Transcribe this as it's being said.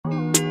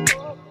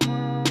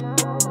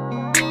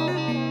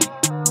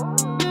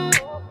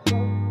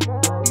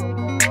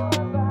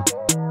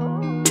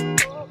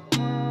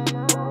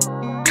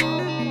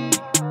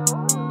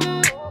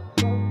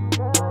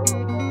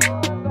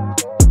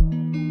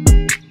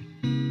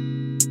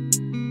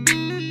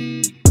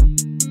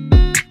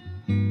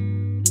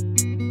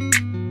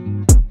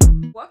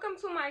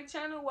my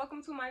channel.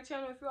 Welcome to my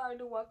channel. If you already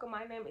do, welcome.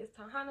 My name is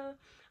TaHoney.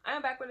 I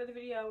am back with another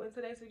video, and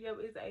today's video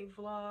is a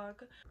vlog.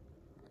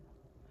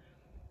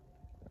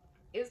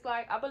 It's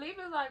like, I believe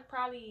it's like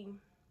probably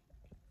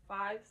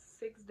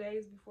 5-6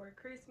 days before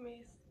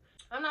Christmas.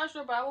 I'm not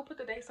sure, but I will put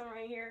the date somewhere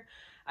in here.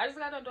 I just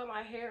got done doing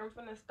my hair. I'm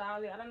finna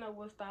style it. I don't know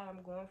what style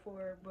I'm going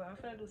for, but I'm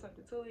finna do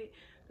something to it.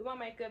 Do my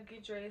makeup,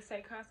 get dressed,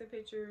 take constant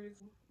pictures.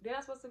 Then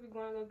I'm supposed to be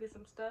going to go get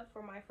some stuff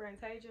for my friend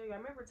Taja. Y'all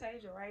remember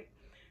Taja, right?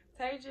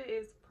 Taja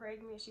is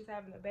pregnant. She's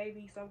having a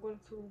baby, so I'm going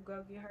to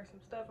go get her some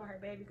stuff for her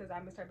baby because I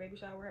missed her baby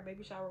shower. Her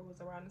baby shower was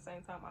around the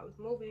same time I was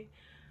moving,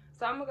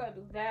 so I'm gonna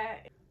go do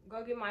that.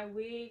 Go get my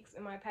wigs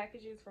and my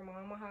packages from my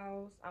mama's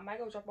house. I might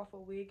go drop off a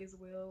wig as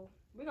well.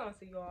 We're gonna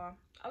see, y'all.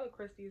 I look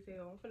crusty as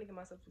hell. I'm finna get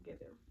myself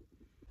together.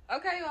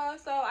 Okay, y'all,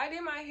 so I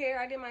did my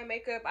hair, I did my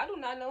makeup. I do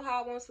not know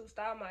how I want to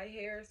style my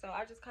hair, so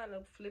I just kind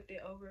of flipped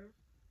it over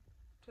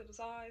to the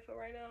side for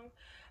right now.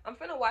 I'm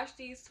finna wash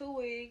these 2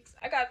 wigs.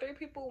 I got 3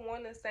 people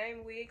want the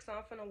same wig, so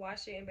I'm finna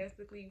wash it and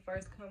basically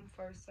first come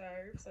first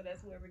serve, so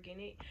that's whoever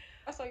getting it.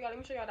 Also, y'all, let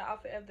me show y'all the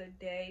outfit of the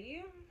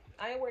day.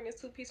 I am wearing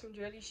this 2-piece from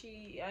Jelly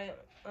She.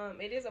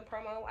 It is a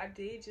promo. I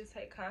did just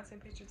take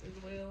content pictures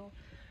as well,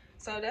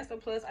 so that's a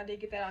plus. I did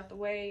get that out the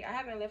way. I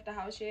haven't left the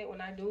house yet.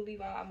 When I do leave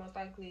out, I most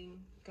likely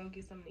go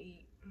get something to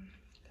eat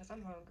because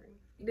I'm hungry.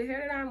 The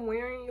hair that I'm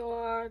wearing,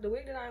 y'all, the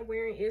wig that I'm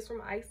wearing is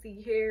from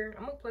Icy Hair.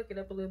 I'm gonna pluck it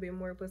up a little bit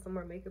more, put some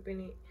more makeup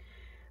in it.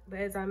 But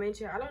as I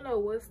mentioned, I don't know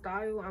what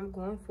style I'm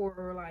going for,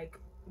 or like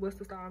what's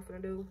the style I'm gonna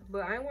do.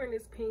 But I'm wearing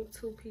this pink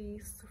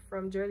 2-piece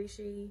from Jelly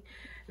She.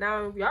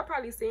 Now y'all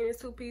probably seen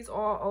this 2-piece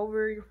all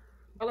over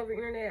the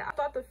internet. I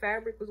thought the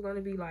fabric was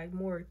gonna be like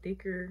more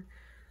thicker,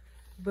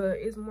 but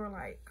it's more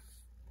like,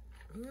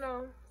 you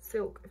know,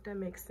 silk, if that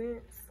makes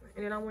sense.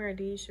 And then I'm wearing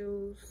these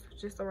shoes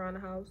just around the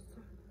house.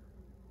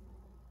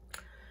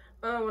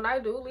 When I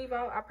do leave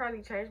out, I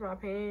probably change my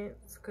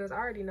pants because I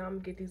already know I'm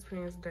gonna get these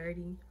pants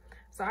dirty.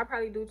 So I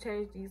probably do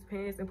change these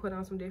pants and put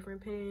on some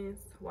different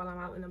pants while I'm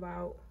out and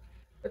about.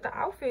 But the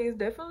outfit is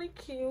definitely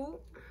cute.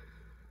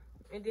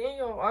 And then,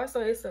 y'all,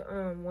 also it's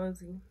a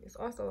onesie. It's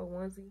also a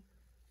onesie.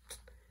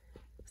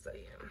 So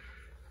yeah.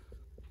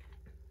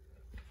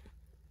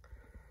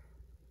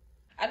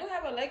 I do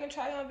have a legging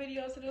try on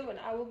video to do, and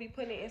I will be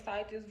putting it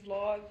inside this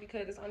vlog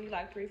because it's only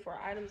like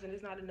 3-4 items and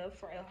it's not enough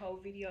for a whole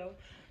video.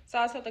 So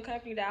I told the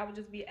company that I would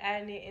just be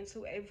adding it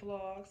into a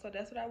vlog, so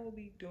that's what I will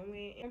be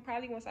doing. And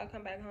probably once I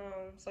come back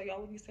home, so y'all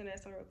will be seeing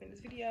that somewhere up in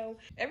this video.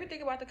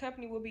 Everything about the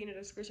company will be in the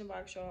description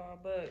box, y'all,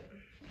 but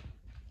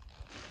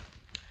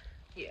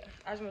yeah,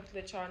 I just wanted to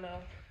let y'all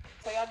know.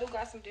 So y'all do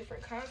got some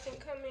different content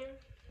coming.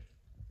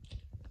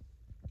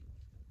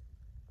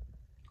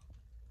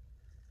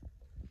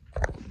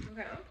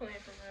 Okay, I'm playing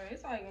for her.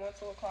 It's like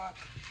 1-2 o'clock,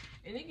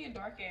 and it get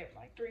dark at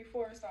like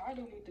 3-4, so I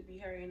do need to be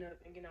hurrying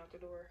up and getting out the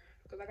door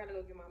because I gotta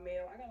go get my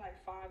mail. I got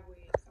like 5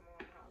 wigs in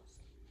my house.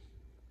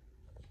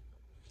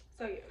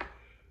 So yeah.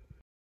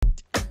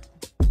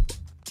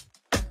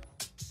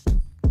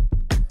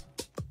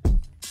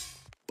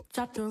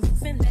 Drop the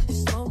roof and let the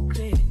smoke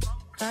clear.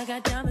 I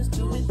got diamonds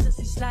doing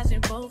pussy slides in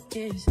both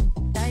ears.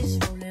 Dice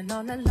rolling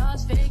on the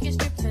Las Vegas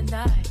strip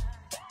tonight.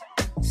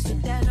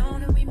 Slip that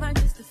on and we might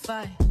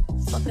mystify.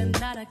 Fuck a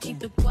night, I keep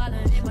the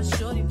wallet in my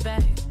shorty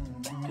bag.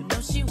 You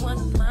know she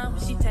wasn't mine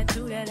when she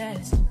tattooed that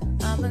ass.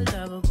 I'm a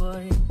lover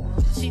boy,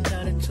 she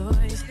love the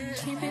toys.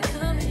 Keep it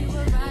coming, you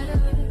a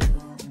rider.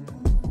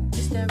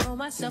 Just that roll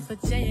myself a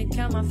J and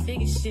count my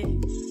figure shit.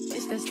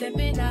 It's that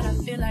stepping out, I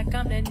feel like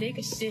I'm that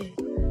nigga shit.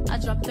 I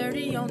drop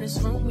 30 on this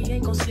room, we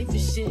ain't gon' sleep for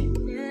shit.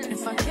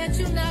 If I catch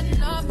you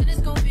nodding off, then it's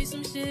gon' be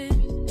some shit.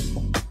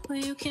 Well,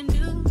 you can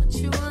do what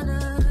you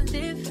wanna,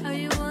 live how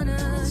you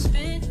wanna,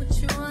 spend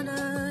what you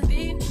wanna,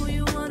 be who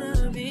you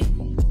wanna be.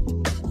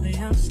 Well,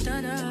 I'm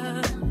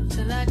stunner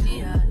till I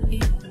die. You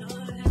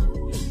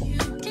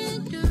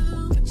can do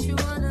what you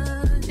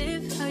wanna,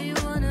 live how you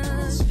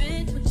wanna,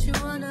 spend what you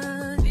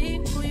wanna,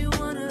 be who you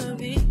wanna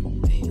be.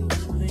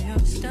 Well,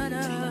 I'm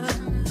stunner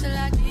till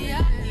I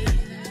die.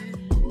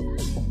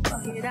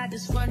 Fuck it, I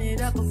just run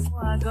it up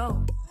before I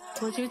go.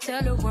 Would you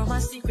tell the world my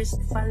secrets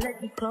if I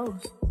let you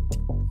close?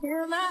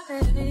 You're my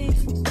baby,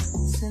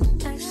 it's an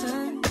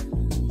action.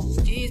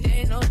 These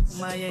days, oh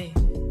my, yeah,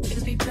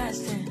 niggas be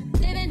blasting.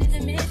 Living in the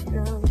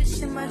middle, this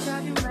shit might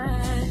drive you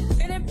mad.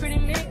 Feeling pretty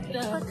mixed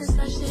up, but this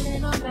life shit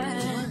ain't all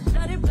bad.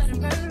 Bloody, bloody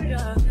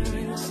murder, there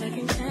ain't no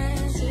second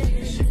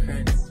chances.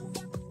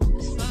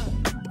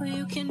 Well,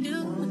 you can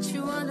do what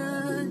you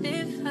wanna,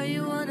 live how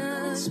you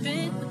wanna,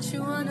 spend what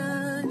you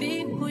wanna,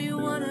 be who you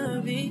wanna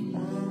be.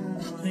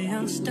 Well,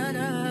 I'm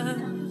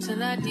stunner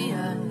till I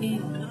die.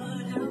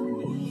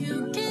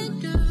 You can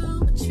do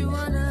what you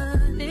wanna,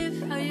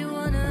 live how you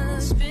wanna,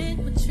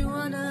 spend what you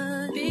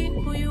wanna, be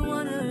who you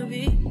wanna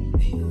be.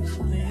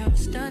 Well, I'm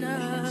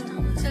stunner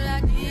till I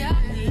die.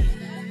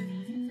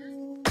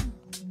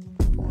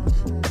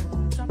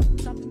 Drop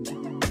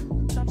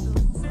the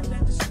roof and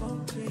let the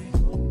smoke clear.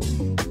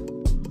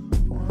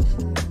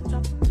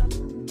 Drop the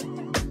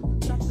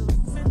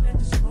roof and let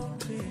the smoke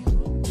clear.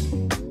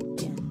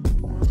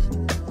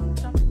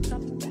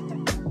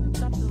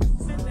 Drop the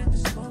roof and let the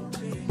smoke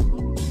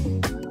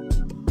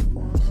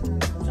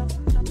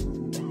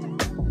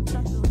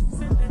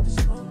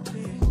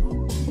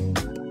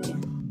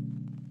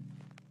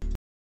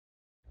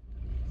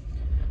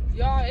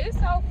Y'all, it's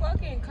so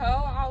fucking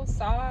cold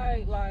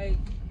outside. Like,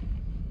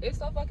 it's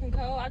so fucking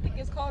cold. I think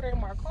it's colder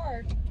in my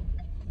car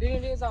than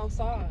it is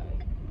outside.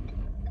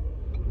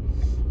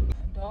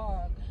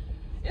 Dog.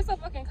 It's so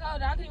fucking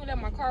cold. I can't even let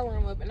my car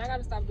warm up, and I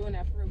gotta stop doing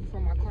that for real before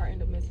my car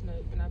end up messing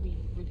up and I be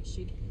really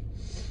shitty.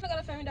 I got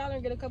a $family dollar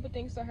and get a couple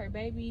things for her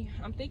baby.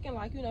 I'm thinking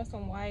like, you know,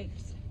 some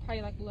wipes,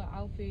 probably like a little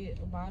outfit,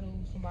 a bottle,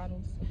 some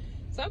bottles,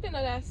 something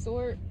of that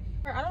sort.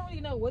 I don't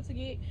really know what to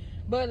get,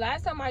 but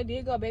last time I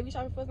did go baby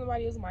shopping for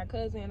somebody, it was my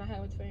cousin. I had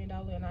a $family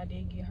dollar and I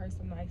did get her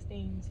some nice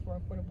things for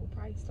affordable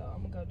price, so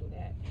I'm gonna go do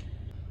that.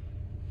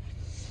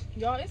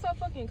 Y'all, it's so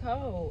fucking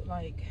cold,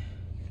 like.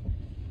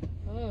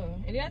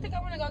 And then I think I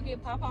want to go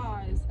get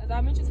Popeyes. As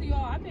I mentioned to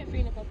y'all, I've been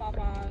feeding for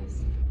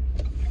Popeyes.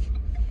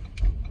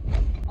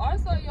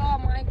 Also, y'all,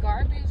 my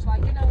garbage,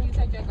 like, you know, when you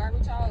take your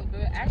garbage out,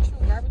 the actual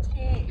garbage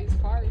can is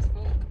far as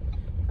fuck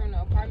from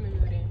the apartment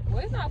we were in.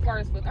 Well, it's not far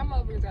as fuck. I'm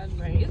over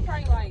exaggerating. It's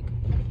probably like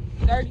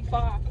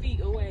 35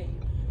 feet away.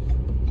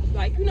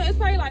 Like, you know, it's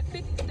probably like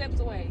 50 steps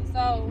away.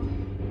 So,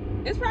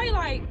 it's probably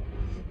like,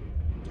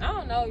 I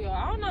don't know, y'all.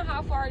 I don't know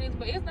how far it is,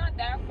 but it's not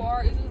that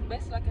far. It's just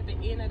basically like at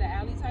the end of the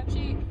alley type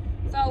shit.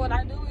 So what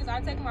I do is I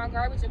take my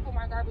garbage and put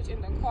my garbage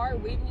in the car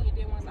with me, and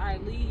then once I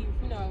leave,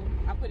 you know,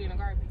 I put it in the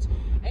garbage.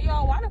 And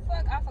y'all, why the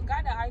fuck I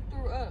forgot that I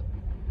threw up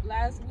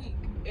last week,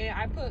 and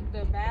I put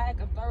the bag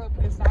of throw up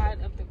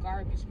inside of the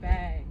garbage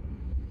bag,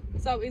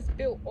 so it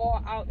spilled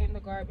all out in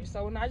the garbage.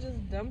 So when I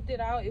just dumped it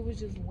out, it was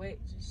just wet,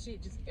 just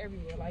shit just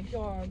everywhere. Like,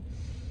 y'all,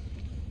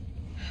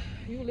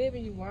 you live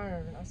and you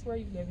learn. I swear,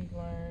 you live and you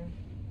learn.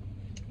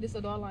 This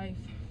adult life,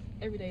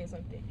 every day is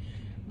something.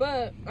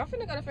 But I'm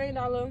finna go to $family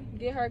dollar,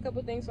 get her a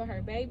couple things for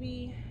her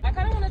baby. I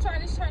kind of want to try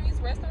this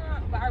Chinese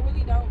restaurant, but I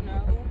really don't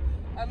know.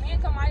 Me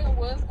and Kamaya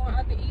was going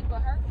out to eat,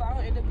 but her phone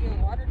ended up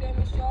being water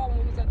damaged, y'all, when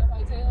we was at the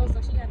hotel,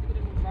 so she had to get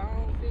a new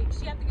phone fixed.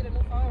 She had to get a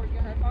new phone or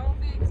get her phone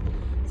fixed.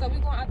 So we're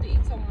going out to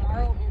eat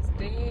tomorrow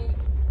instead.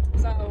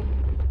 So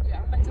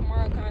yeah, I'm like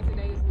tomorrow content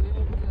day as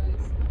well,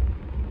 because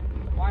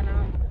why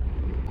not?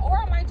 Or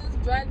I might just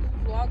drag this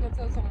vlog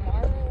until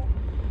tomorrow.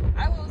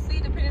 I will see,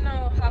 depending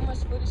on how much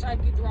footage I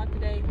get throughout the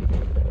day.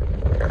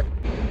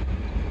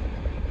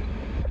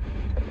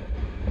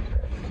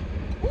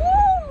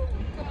 Woo!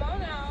 Come on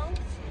now.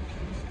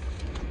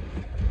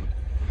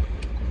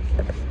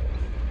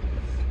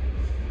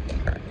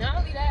 Not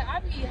only that, I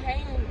be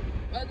hating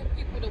other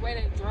people the way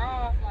they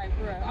drive. Like,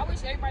 bruh, I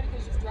wish everybody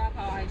could just drive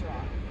how I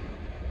drive.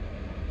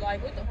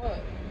 Like, what the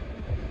fuck?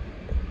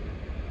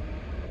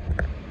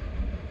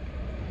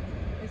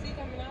 Is he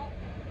coming out?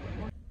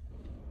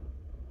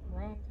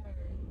 Wrong turn.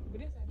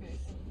 But it's okay.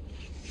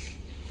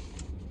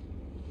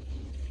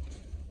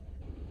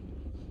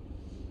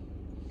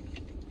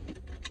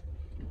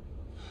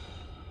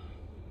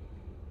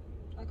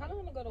 I kind of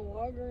want to go to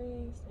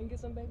Walgreens and get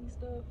some baby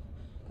stuff,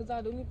 because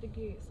I do need to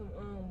get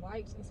some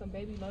wipes and some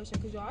baby lotion,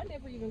 because y'all, I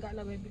never even got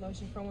no baby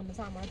lotion from when the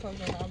time I told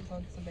y'all I was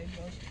going to get some baby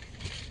lotion.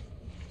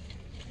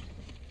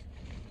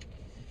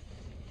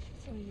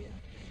 So yeah,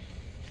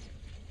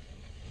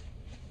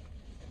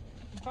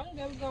 if I knew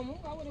they was gonna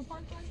move, I would have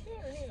parked right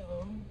there.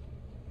 Hell,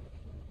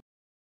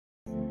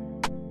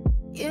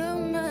 You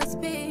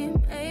must be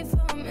made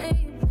for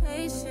me.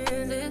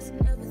 Patience is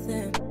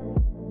everything.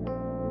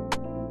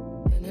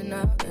 In and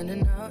out, in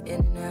and out,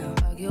 in and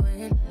out.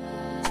 Arguing,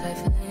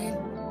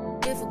 trifling,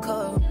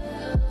 difficult.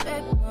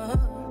 Baby,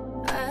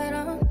 more. I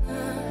don't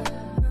know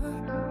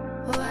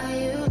why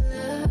you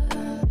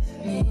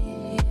love me.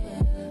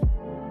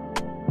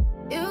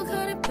 You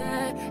got it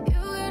bad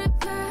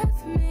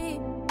for me,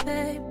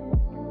 babe.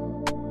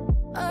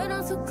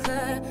 I'm so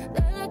glad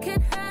that I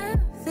can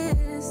have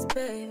this,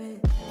 baby.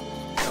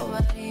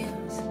 Nobody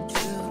else but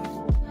you.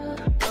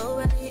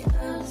 Nobody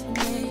else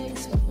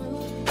makes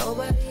me.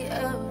 Nobody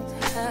else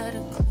had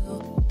a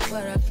clue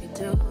what I could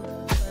do,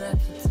 what I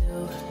could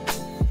do.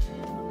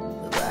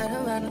 The right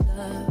amount of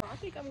love. I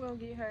think I'm gonna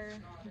get her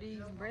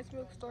these breast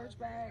milk storage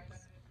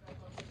bags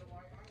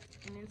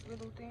and this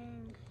little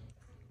thing,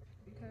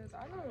 because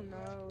I don't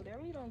know, they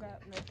really don't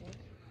got nothing.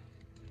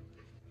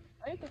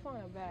 I need to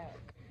find a bag,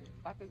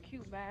 like a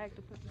cute bag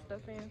to put the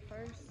stuff in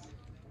first.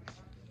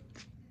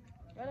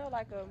 I know,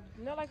 like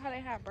you know, like how they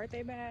have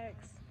birthday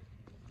bags,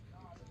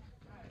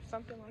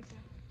 something like that.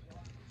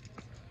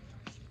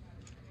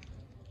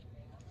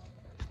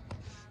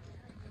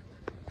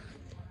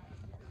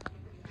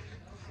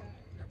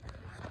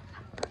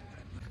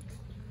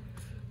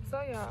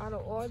 So yeah, out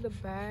of all the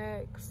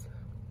bags,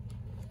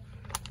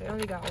 they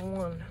only got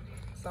one,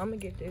 so I'm gonna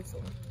get this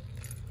one,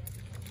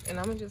 and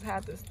I'm gonna just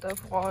have to stuff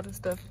all the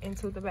stuff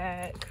into the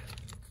bag.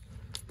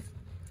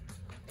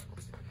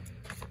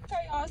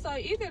 Okay, y'all, so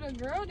either the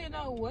girl didn't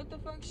know what the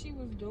fuck she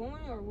was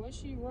doing or what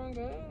she rung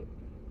up.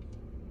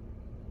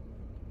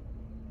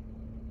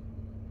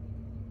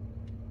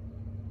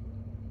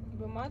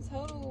 But my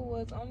total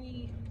was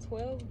only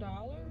 $12.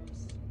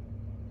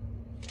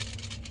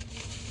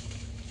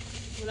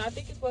 When I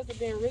think it's supposed to have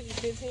been really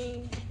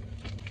 15.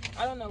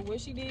 I don't know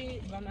what she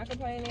did, but I'm not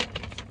complaining.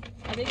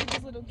 I think it's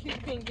this little cute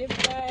pink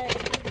gift bag.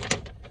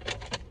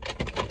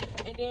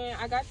 And Then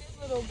I got this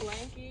little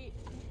blanket,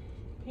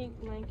 pink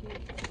blanket.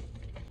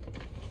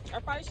 I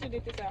probably should have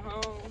did this at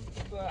home,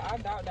 but I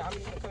doubt that I'm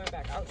even coming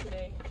back out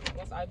today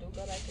once I do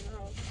go back in the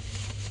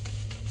house.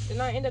 Then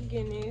I end up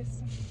getting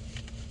this.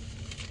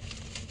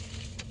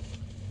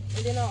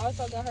 And then I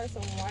also got her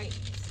some wipes.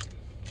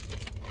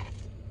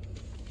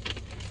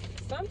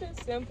 Something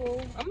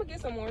simple. I'm gonna get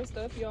some more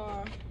stuff,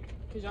 y'all,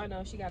 because y'all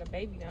know she got a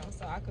baby now,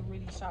 so I could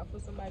really shop for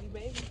somebody's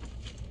baby.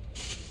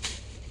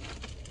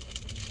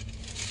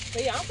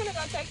 But yeah, I'm gonna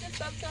go take this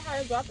stuff to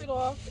her, drop it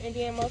off, and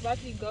then most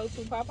likely go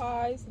to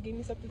Popeyes to give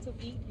me something to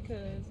eat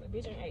because a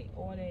bitch ain't ate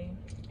all day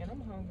and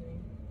I'm hungry.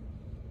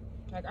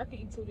 Like, I could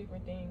eat 2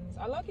 different things.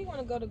 I luckily want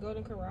to go to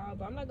Golden Corral,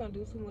 but I'm not gonna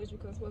do too much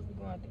because I'm supposed to be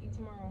going out to eat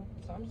tomorrow.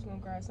 So I'm just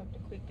gonna grab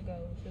something quick to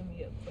go fill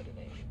me up for the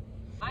day.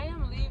 I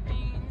am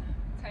leaving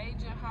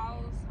Taja's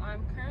house.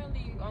 I'm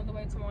currently on the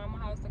way to my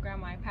mama's house to grab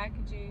my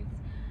packages.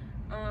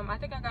 I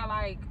think I got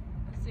like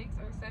 6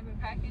 or 7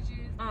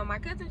 packages. My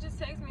cousin just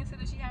texted me and said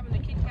that she having a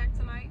kickback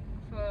tonight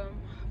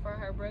for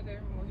her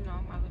brother, or you know,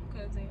 my little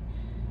cousin.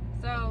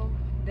 So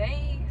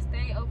they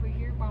stay over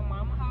here by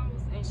mama's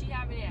house, and she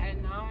having it at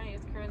 9.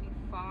 It's currently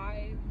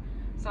 5.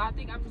 So I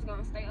think I'm just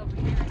gonna stay over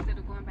here instead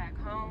of going back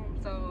home.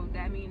 So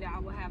that means that I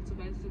will have to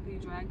basically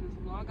drag this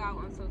vlog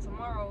out until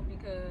tomorrow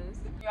because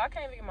I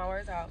can't even get my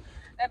words out.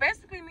 That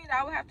basically means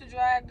I will have to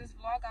drag this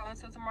vlog out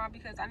until tomorrow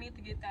because I need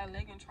to get that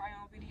leg and try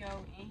on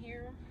video in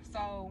here.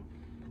 So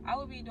I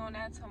will be doing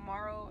that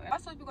tomorrow. I'll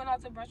also be going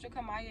out to brunch with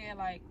Kamaya at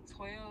like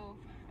 12,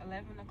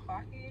 11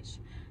 o'clock-ish.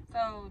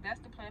 So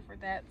that's the plan for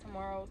that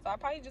tomorrow. So I'll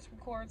probably just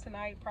record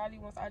tonight, probably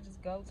once I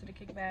just go to the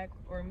kickback,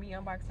 or me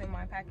unboxing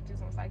my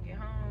packages once I get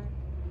home.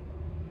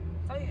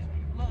 So yeah,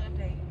 little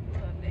update.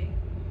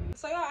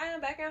 So y'all, I am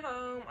back at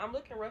home. I'm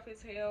looking rough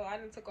as hell. I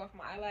done took off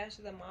my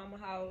eyelashes at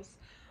mama's house,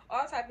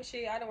 all type of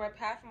shit. I done wiped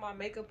half of my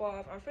makeup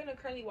off. I'm finna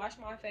currently wash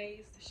my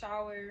face,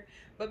 shower.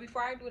 But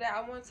before I do that,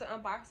 I want to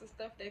unbox the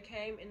stuff that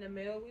came in the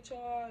mail with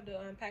y'all, the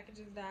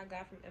packages that I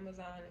got from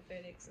Amazon and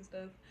FedEx and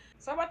stuff.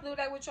 So I'm about to do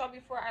that with y'all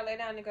before I lay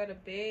down and go to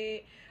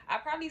bed. I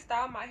probably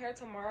style my hair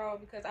tomorrow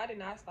because I did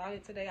not style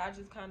it today. I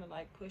just kind of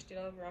like pushed it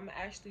over. I'm gonna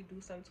actually do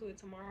something to it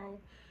tomorrow.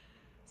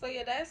 So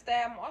yeah, that's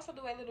that. I'm also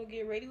doing a little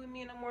get ready with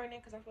me in the morning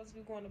because I'm supposed to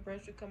be going to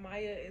brunch with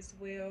Kamaya as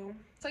well.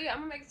 So yeah, I'm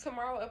gonna make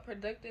tomorrow a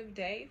productive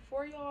day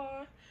for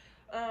y'all.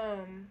 I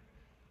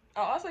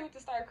also need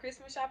to start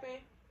Christmas shopping.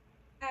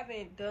 I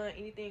haven't done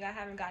anything. I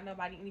haven't got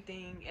nobody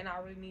anything, and I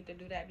really need to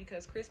do that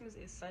because Christmas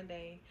is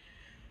Sunday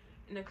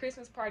and the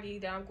Christmas party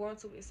that I'm going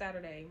to is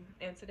Saturday,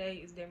 and today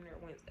is damn near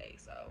Wednesday.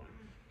 So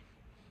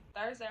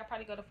Thursday I'll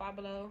probably go to Five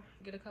Below,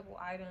 get a couple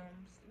items,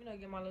 you know,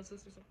 get my little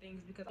sister some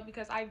things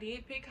because I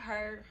did pick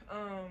her.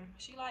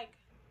 She like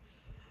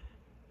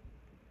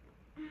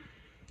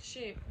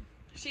shit.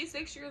 She's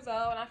 6 years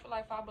old, and I feel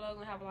like Five Below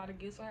gonna have a lot of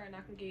gifts for her, and I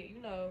can get, you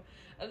know,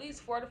 at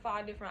least 4 to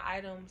 5 different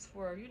items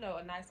for, you know,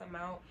 a nice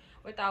amount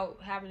without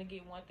having to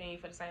get one thing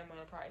for the same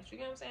amount of price. You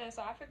get what I'm saying?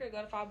 So I figured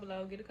go to Five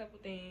Below, get a couple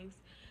things.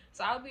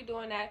 So I'll be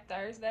doing that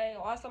Thursday.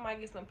 Also might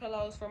get some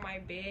pillows for my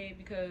bed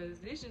because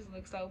this just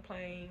looks so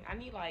plain. I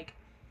need like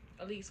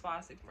at least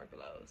 5, 6 more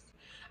pillows.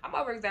 I'm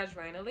over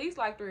exaggerating. At least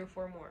like 3 or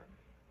 4 more.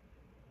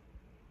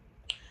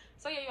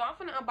 So yeah, y'all, I'm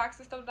finna unbox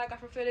the stuff that I got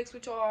from FedEx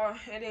with y'all,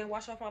 and then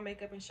wash off my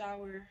makeup and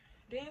shower,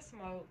 then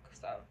smoke.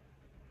 So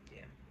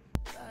yeah.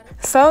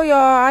 So y'all,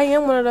 I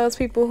am one of those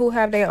people who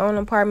have their own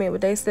apartment,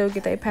 but they still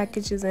get their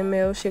packages and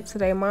mail shipped to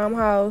their mom's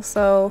house.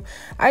 So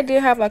I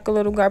did have like a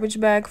little garbage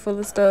bag full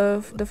of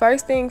stuff. The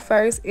first thing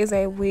first is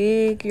a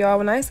wig, y'all.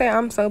 When I say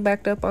I'm so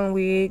backed up on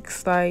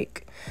wigs,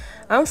 like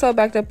I'm so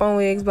backed up on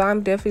wigs, but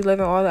I'm definitely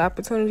loving all the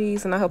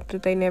opportunities, and I hope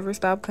that they never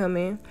stop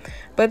coming.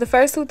 But the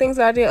first 2 things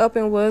that I did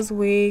open was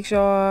wigs,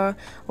 y'all.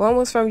 One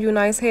was from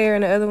Unice Hair,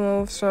 and the other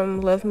one was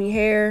from Love Me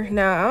Hair.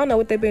 Now, I don't know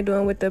what they've been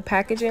doing with the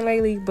packaging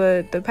lately,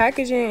 but the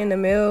packaging in the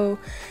mail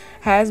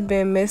has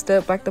been messed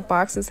up. Like, the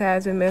boxes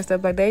has been messed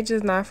up. Like, they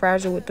just not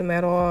fragile with them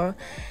at all.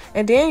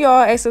 And then,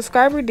 y'all, a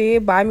subscriber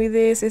did buy me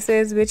this. It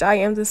says, "Bitch, I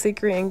am the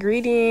secret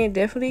ingredient."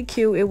 Definitely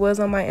cute. It was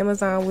on my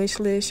Amazon wish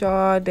list,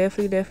 y'all.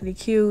 Definitely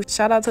cute.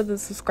 Shout out to the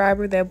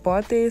subscriber that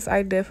bought this.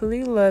 I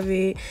definitely love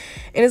it.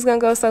 And it's gonna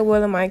go so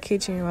well in my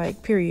kitchen,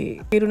 like,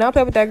 period. You do not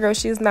play with that girl.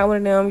 She is not one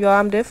of them, y'all.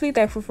 I'm definitely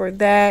thankful for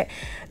that.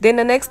 Then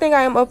the next thing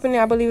I am opening,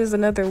 I believe, is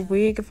another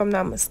wig, if I'm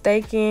not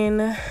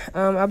mistaken.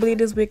 I believe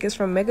this wig is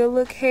from Mega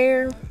Look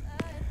Hair.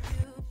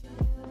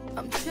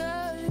 I'm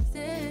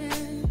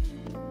trusting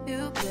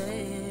you,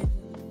 babe.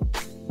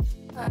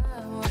 I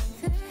want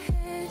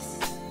this.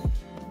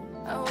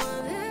 I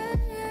want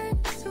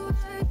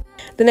it.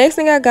 The next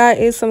thing I got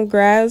is some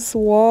grass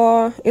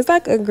wall. It's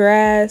like a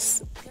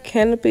grass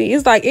canopy.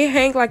 It's like, it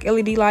hangs like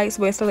LED lights,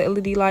 but instead of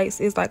LED lights,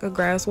 it's like a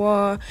grass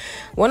wall.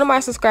 One of my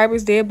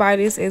subscribers did buy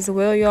this as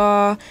well,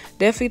 y'all.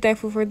 Definitely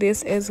thankful for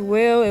this as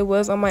well. It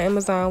was on my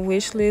Amazon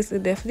wish list.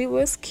 It definitely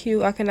was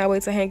cute. I cannot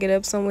wait to hang it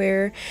up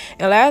somewhere.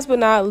 And last but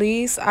not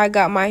least, I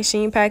got my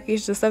Shein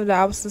package, the stuff that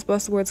I was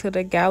supposed to wear to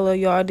the gala,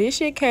 y'all. This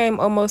shit came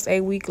almost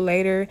a week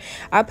later.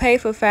 I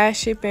paid for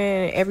fast shipping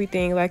and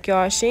everything. Like,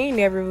 y'all, Shein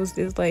never was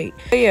this late.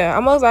 But yeah, I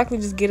most likely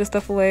just get the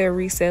stuff away or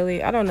resell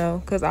it. I don't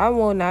know, because I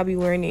will not be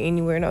wearing it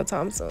anywhere no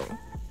time soon. So,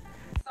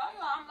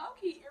 y'all, I'm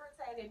low-key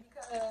irritated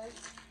because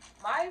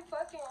my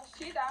fucking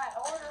shit I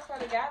ordered for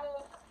the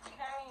gala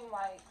came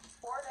like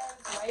 4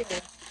 days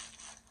later.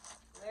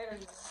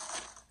 Literally.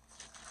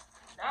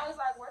 Now it's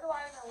like, where do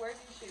I even wear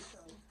this shit to?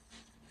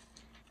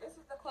 This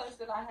is the clutch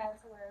that I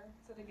had to wear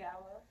to the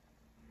gala.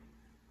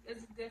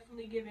 It's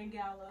definitely giving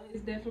gala.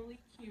 It's definitely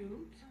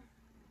cute.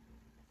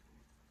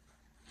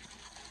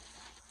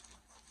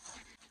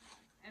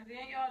 And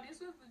then, y'all, this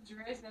was the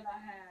dress that I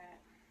had.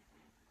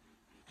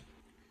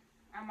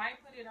 I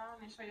might put it on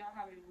and show y'all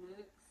how it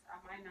looks.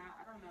 I might not.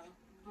 I don't know.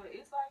 But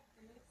it's like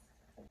this.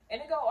 And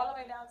it go all the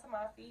way down to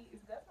my feet.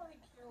 It's definitely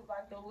cute.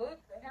 Like, the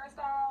look, the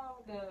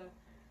hairstyle, the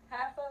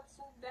half up,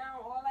 swoop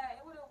down, all that.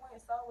 It would have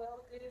went so well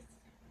with this.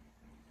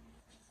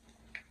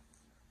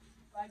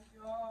 Like,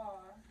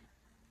 y'all.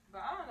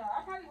 But I don't know.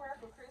 I'll probably wear it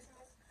for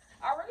Christmas.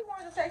 I really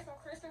wanted to take some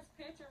Christmas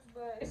pictures,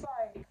 but it's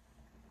like,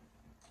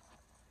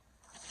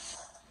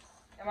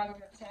 am I going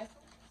to get a chance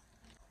to?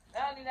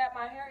 Not only that,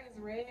 my hair is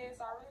red,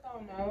 so I really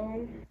don't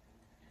know.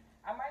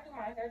 I might do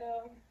my hair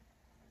though.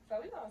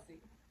 So we gonna see.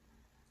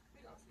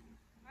 We gonna see.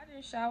 I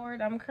just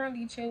showered. I'm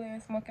currently chilling,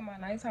 smoking my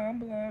nighttime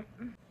blunt.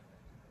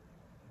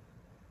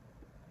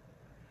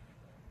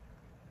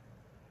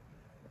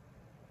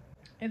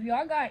 If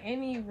y'all got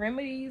any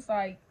remedies,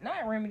 like,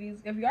 not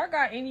remedies, if y'all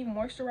got any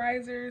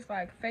moisturizers,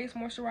 like face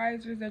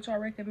moisturizers that y'all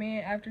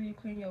recommend after you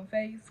clean your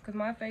face, because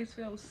my face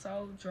feels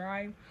so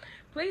dry,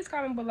 please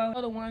comment below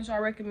the ones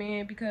y'all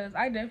recommend, because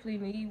I definitely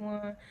need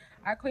one.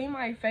 I clean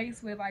my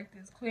face with like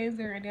this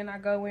cleanser, and then I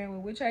go in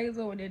with witch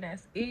hazel, and then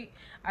that's it.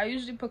 I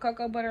usually put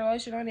cocoa butter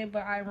lotion on it,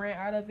 but I ran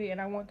out of it,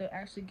 and I want to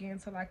actually get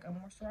into like a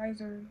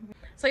moisturizer.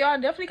 So y'all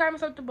definitely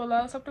comment something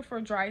below, something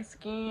for dry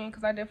skin,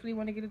 because I definitely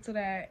want to get into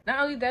that. Not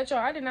only that, y'all,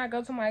 I did not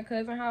go to my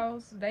cousin's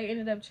house. They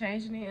ended up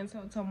changing it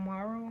until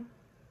tomorrow.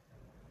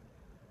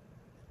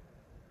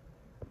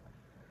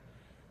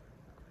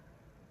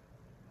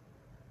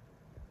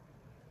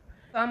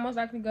 So I'm most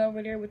likely go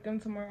over there with them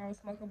tomorrow,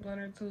 smoke a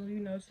blunt or two, you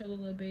know, chill a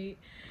little bit,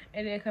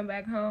 and then come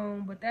back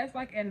home. But that's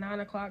like at 9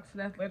 o'clock, so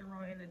that's later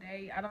on in the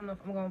day. I don't know if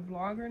I'm gonna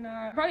vlog or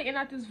not. Probably end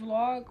out this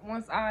vlog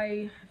once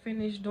I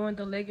finish doing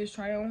the leggings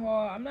try on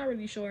haul. I'm not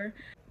really sure.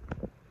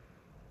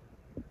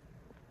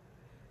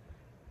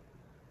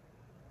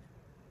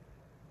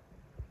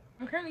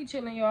 I'm currently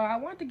chilling, y'all. I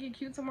want to get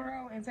cute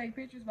tomorrow and take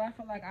pictures, but I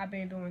feel like I've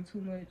been doing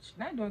too much.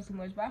 Not doing too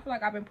much, but I feel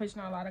like I've been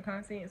pushing out a lot of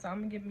content, so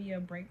I'm gonna give me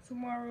a break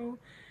tomorrow.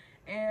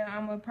 And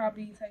I'm gonna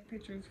probably take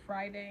pictures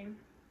Friday.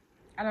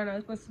 I don't know,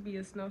 it's supposed to be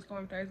a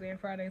snowstorm Thursday and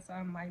Friday, so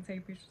I might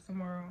take pictures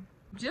tomorrow.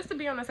 Just to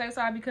be on the safe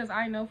side, because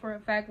I know for a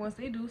fact once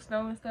they do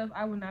snow and stuff,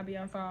 I will not be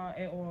outside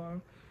at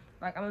all.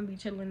 Like, I'm gonna be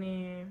chilling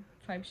in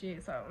type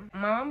shit. So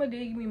my mama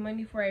did give me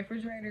money for a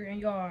refrigerator, and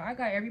y'all, I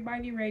got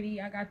everybody ready.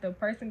 I got the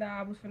person that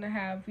I was gonna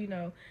have, you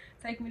know,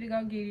 take me to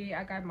go get it.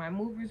 I got my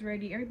movers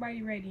ready,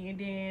 everybody ready. And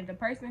then the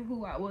person who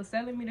was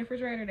selling me the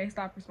refrigerator, they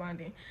stopped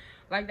responding.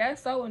 Like,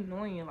 that's so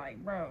annoying. Like,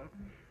 bro,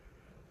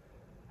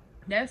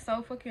 that's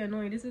so fucking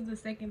annoying. This is the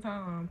second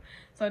time.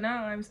 So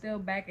now I'm still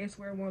back at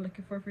square one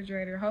looking for a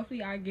refrigerator.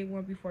 Hopefully I get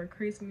one before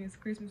Christmas.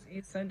 Christmas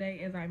is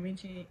Sunday, as I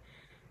mentioned.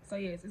 So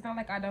yes, it's not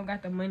like I don't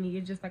got the money.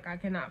 It's just like I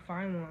cannot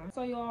find one.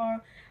 So y'all,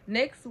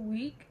 next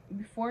week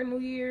before New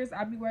Year's,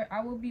 I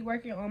will be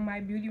working on my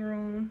beauty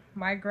room.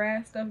 My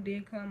grass stuff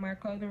did come. My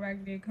clothing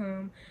rack did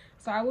come.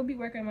 So I will be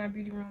working on my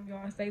beauty room,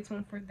 y'all. Stay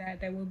tuned for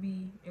that. That will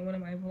be in one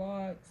of my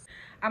vlogs.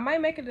 I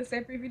might make it a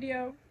separate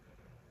video.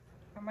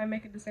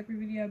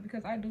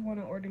 Because I do want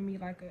to order me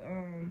like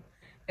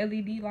a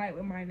LED light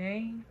with my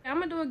name. I'm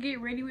gonna do a get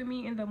ready with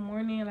me in the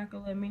morning, like a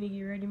little mini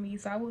get ready with me.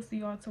 So I will see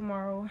y'all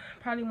tomorrow,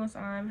 probably once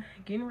I'm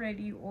getting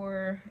ready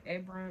or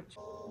at brunch.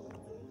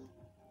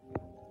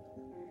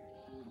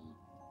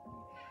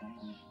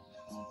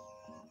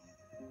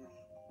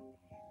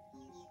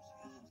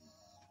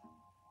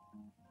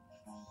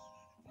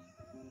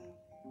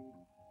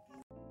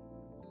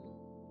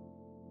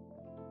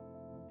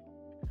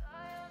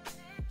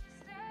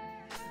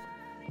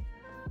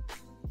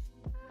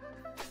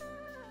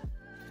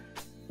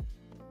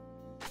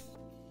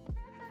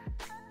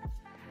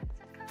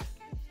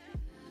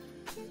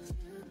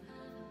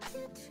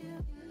 Get you.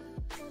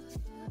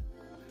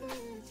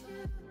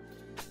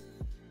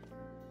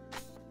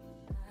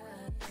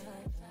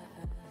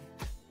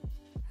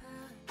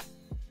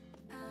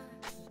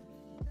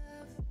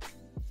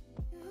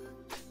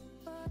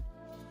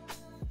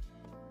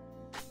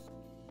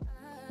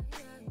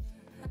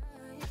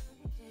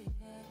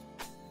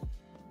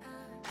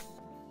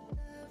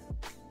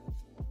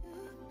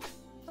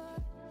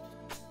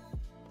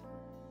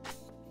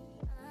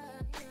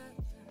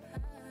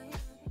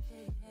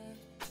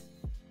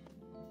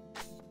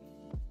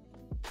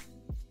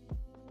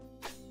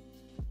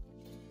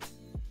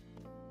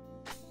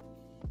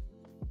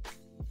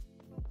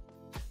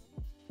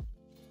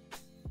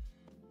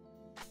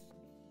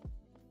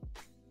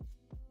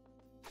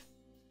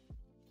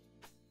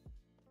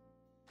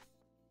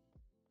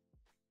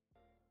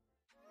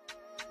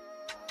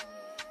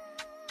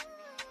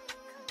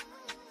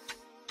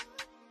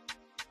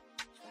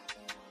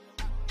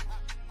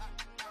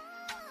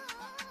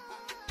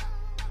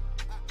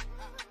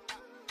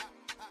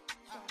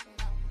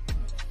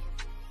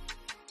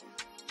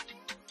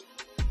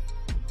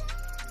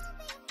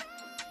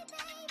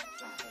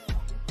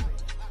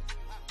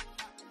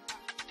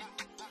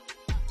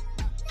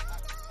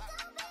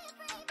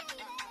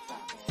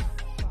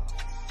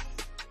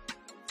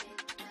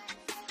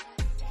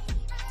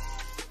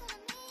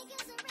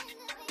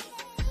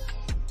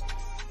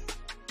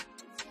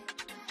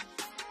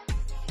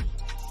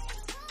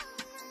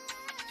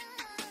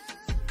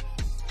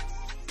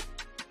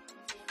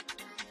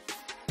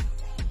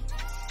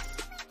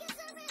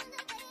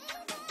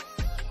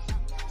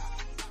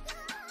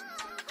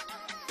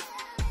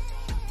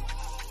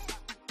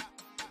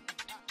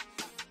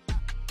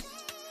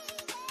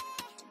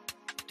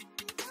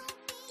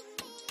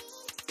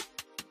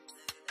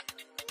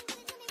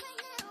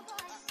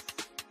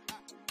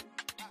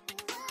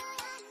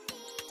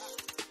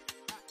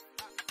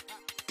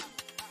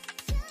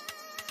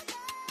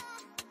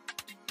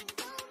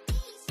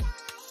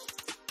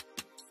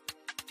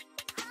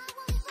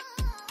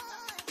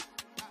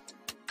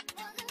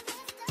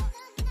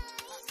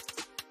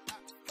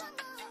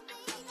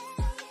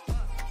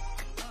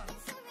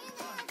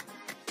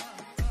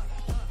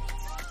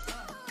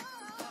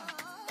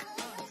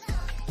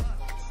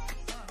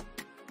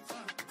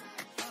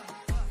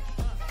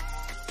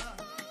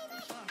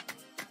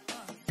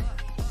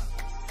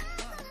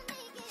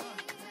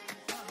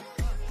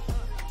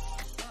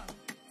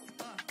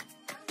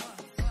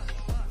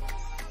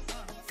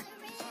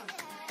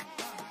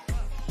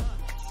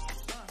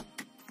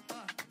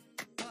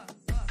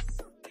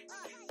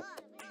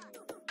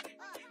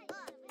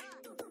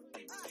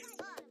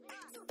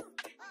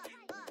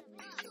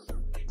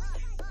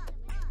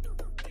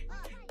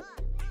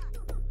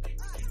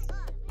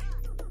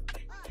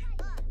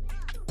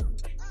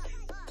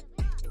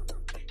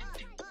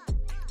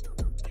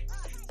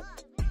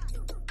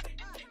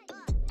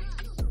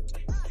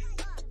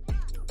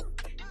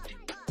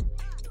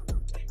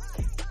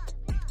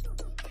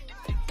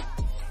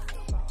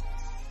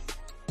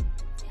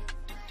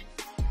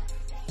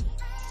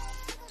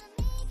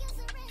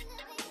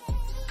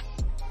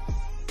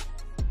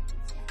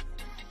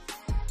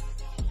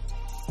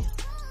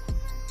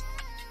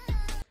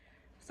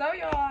 So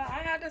y'all,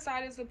 I had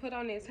decided to put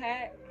on this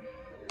hat.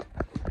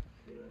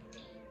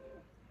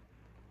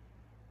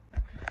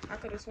 I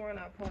could have sworn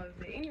I paused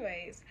it.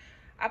 Anyways,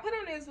 I put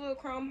on this little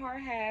chrome heart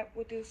hat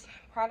with this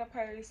Prada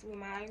purse with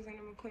my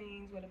Alexander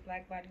McQueen's with a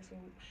black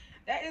bodysuit.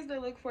 That is the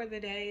look for the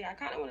day. I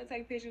kind of want to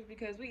take pictures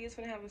because we is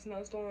finna have a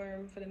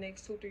snowstorm for the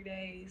next 2-3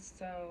 days.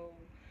 So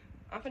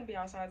I'm finna be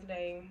outside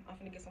today. I'm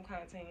finna get some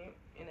content,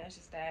 and that's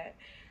just that.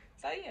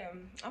 So yeah,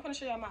 I'm finna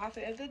show y'all my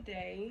outfit of the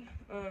day.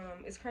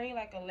 It's currently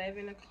like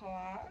 11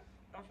 o'clock.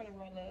 I'm finna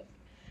roll up.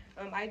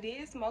 I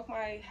did smoke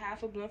my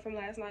half a blunt from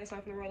last night, so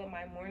I'm gonna roll up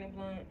my morning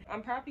blunt.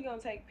 I'm probably gonna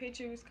take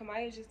pictures.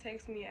 Kamaya just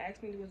texted me and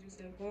asked me was we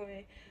still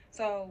going.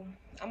 So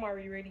I'm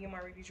already ready, I'm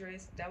already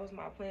dressed. That was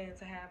my plan,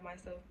 to have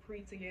myself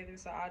pre-together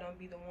so I don't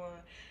be the one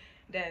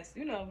that's,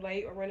 you know,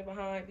 late or running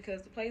behind,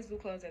 because the place do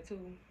close at 2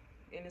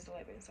 and it's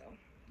 11, so,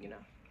 you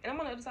know. And I'm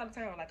on the other side of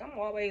town, like I'm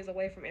always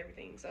away from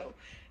everything. So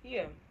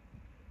yeah,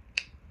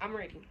 I'm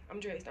ready, I'm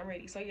dressed, I'm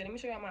ready. So yeah, let me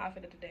show y'all my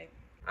outfit of the day.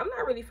 I'm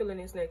not really feeling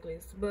this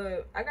necklace,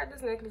 but I got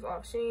this necklace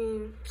off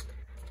Shein.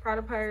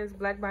 Prada purse,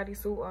 black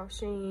bodysuit off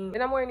Shein.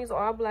 And I'm wearing these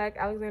all black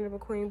Alexander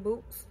McQueen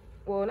boots.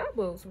 Well, not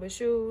boots, but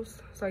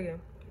shoes. So yeah,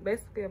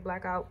 basically a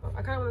blackout.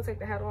 I kind of want to take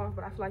the hat off,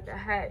 but I feel like the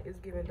hat is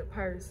giving the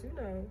purse, you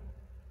know,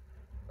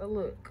 a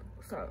look.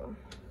 So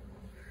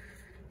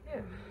yeah.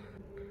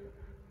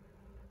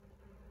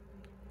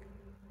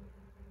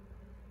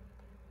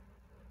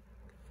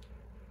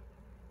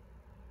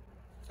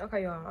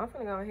 Okay, y'all, I'm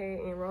finna go ahead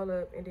and roll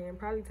up and then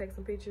probably take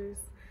some pictures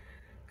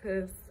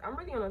because I'm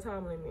really on a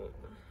time limit.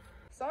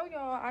 So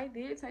y'all, I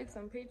did take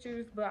some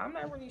pictures, but I'm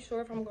not really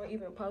sure if I'm gonna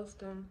even post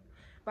them.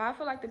 But I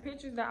feel like the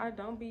pictures that I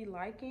don't be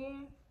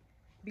liking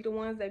be the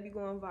ones that be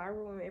going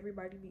viral and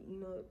everybody be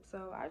eating up.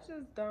 So I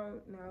just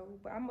don't know,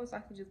 but I most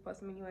likely just post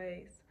them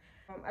anyways.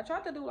 I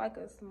tried to do like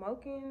a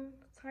smoking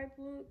type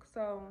look,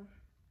 so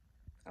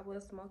I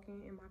was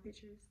smoking in my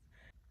pictures.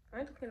 I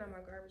need to clean out my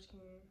garbage can.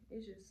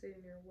 It's just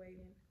sitting there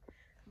waiting.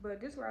 But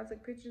this is where I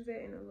took pictures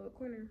at, in a little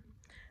corner.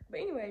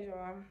 But anyways,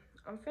 y'all,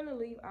 I'm finna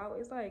leave out.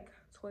 It's like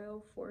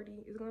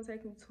 12:40. It's gonna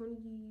take me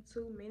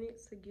 22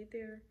 minutes to get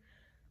there.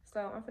 So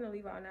I'm finna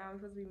leave out now. I'm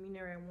supposed to be meeting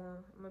there at 1.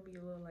 I'm gonna be a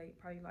little late,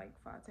 probably like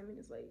 5-10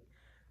 minutes late.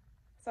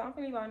 So I'm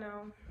finna leave out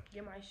now,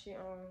 get my shit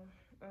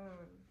on.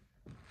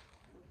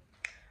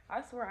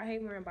 I swear I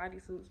hate wearing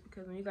bodysuits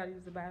because when you gotta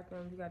use the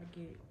bathroom, you gotta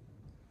get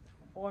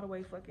all the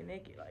way fucking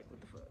naked. Like,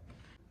 what the fuck?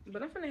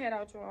 But I'm finna head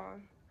out, y'all.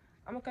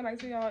 I'm gonna come back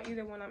to y'all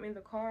either when I'm in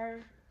the car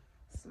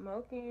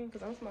smoking,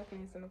 because I'm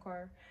smoking this in the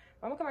car.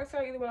 I'm gonna come back to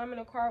y'all either when I'm in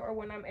the car or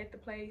when I'm at the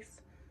place.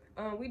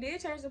 We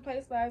did change the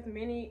place last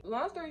minute.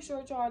 Long story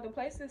short, y'all, the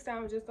places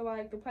sound just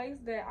alike. The place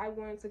that I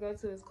wanted to go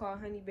to is called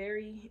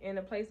Honeyberry, and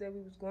the place that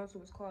we was going to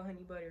was called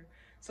Honey Butter.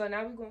 So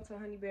now we're going to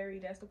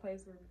Honeyberry. That's the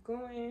place where we're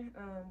going.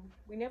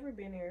 We never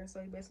been there,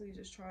 so basically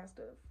just try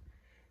stuff.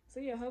 So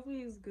yeah,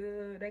 hopefully it's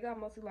good. They got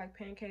mostly like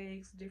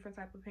pancakes, different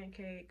type of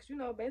pancakes. You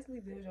know, basically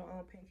build your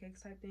own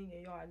pancakes type thing.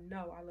 And y'all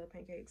know I love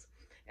pancakes.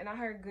 And I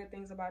heard good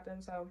things about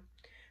them, so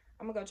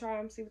I'm gonna go try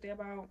them, see what they're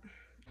about.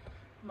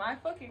 My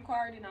fucking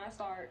car did not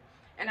start.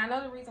 And I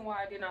know the reason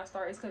why I did not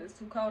start is because it's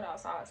too cold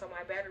outside. So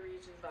my battery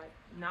is just like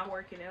not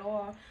working at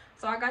all.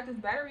 So I got this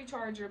battery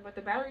charger, but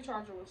the battery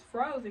charger was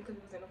frozen because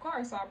it was in the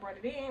car. So I brought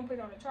it in, put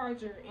it on the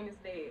charger, and it's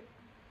dead.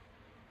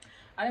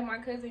 I think my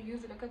cousin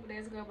used it a couple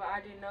days ago, but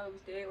I didn't know it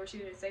was dead, or she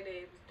didn't say that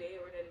it was dead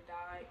or that it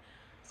died.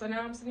 So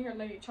now I'm sitting here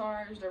letting it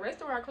charge. The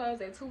restaurant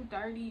closed at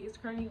 2:30. It's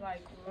currently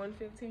like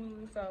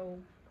 1:15. So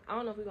I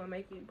don't know if we're gonna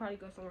make it. Probably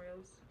go somewhere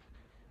else.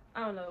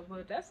 I don't know,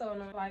 but that's so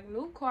annoying. Like,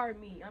 new car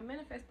me. I'm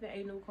manifesting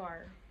a new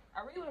car.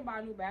 I really want to buy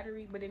a new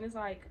battery, but then it's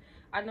like,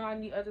 I know I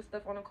need other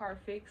stuff on the car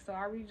fixed, so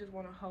I really just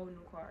want a whole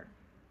new car.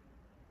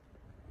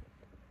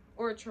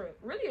 Or a truck.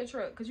 Really a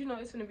truck, because you know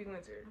it's gonna be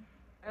winter.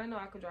 I know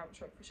I could drive a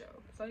truck for sure.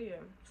 So yeah,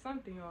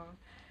 something, y'all.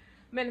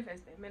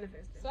 Manifesting.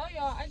 So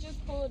y'all, I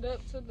just pulled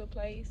up to the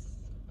place.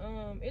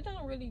 It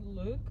don't really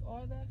look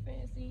all that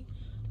fancy.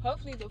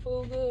 Hopefully the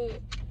food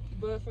good,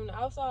 but from the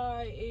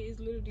outside, it is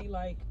literally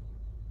like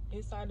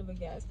inside of a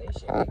gas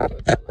station, or to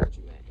a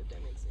laundromat, if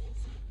that makes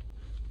sense.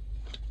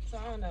 So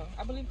I don't know.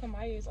 I believe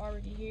Kamaya is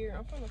already here.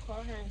 I'm gonna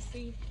call her and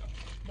see,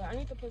 but I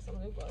need to put some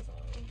lip gloss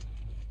on.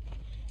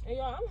 And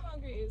y'all, I'm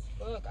hungry as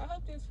fuck. I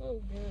hope this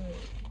food good.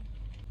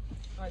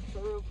 Like,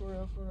 for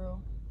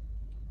real.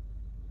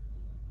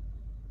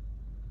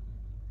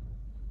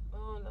 I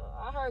don't know.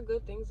 I heard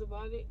good things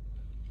about it.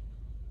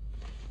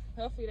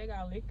 Hopefully they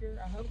got liquor.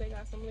 I hope they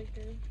got some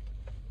liquor.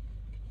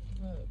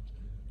 But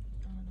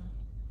I don't know.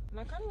 And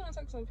I kind of want to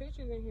take some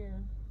pictures in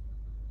here.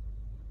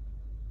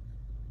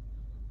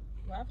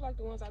 But I feel like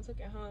the ones I took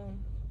at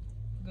home,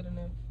 good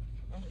enough.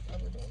 I'm just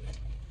overdoing it.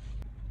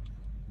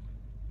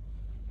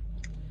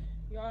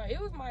 Y'all, it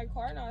was my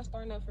car not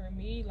starting up for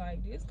me.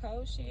 Like, this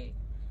cold shit,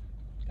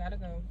 gotta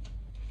go.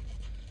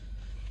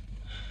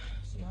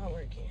 It's not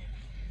working.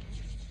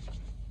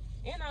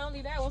 And not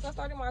only that, once I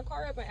started my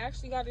car up and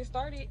actually got it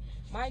started,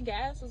 my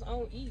gas was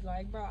on E.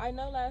 Like, bro, I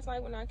know last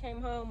night when I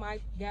came home, my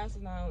gas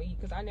was not on E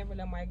because I never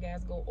let my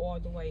gas go all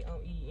the way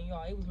on E. And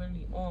y'all, it was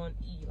literally on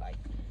E, like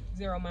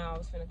 0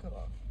 miles finna cut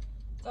off.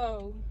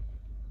 So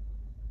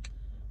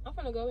I'm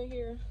gonna go in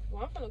here.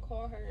 Well, I'm gonna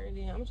call her and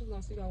then I'm just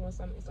gonna see what's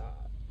on inside.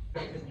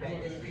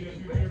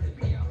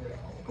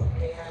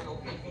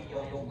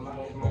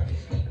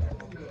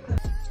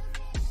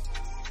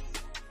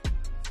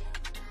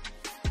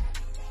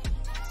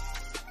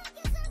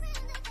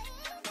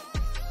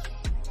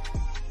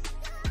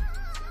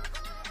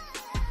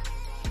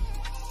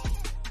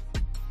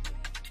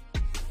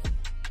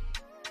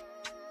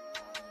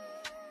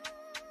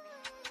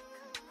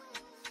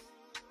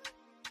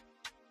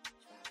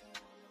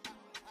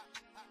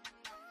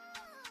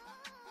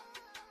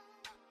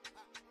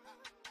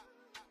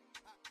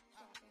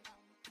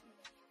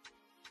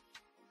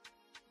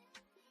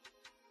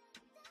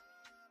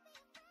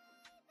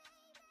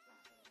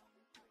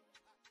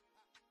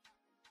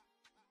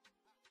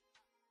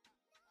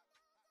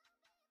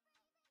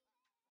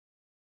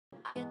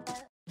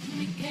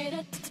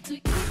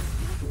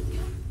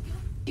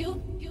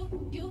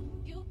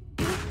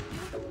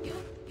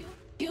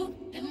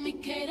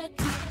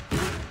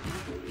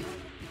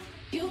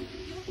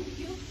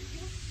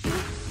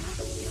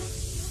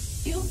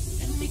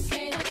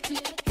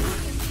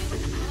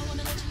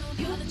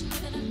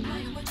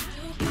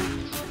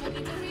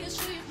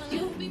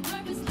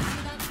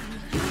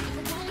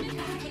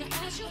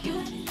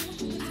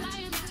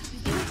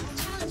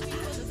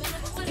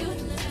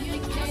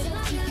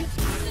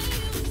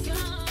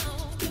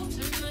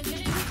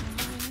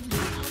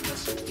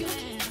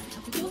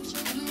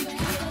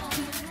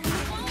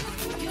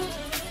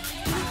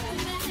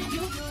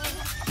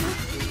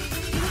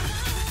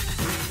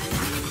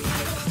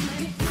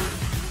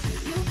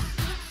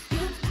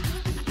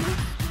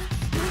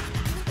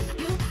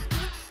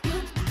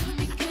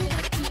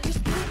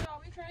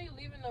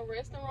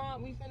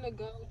 Restaurant. We finna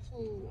go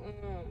to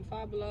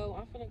Five Below.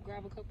 I'm finna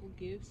grab a couple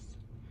gifts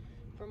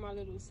for my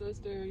little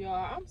sister,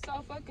 y'all. I'm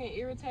so fucking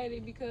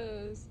irritated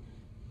because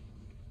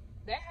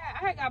I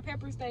had got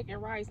pepper steak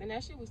and rice and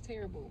that shit was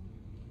terrible,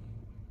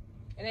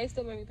 and they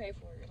still made me pay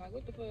for it. Like,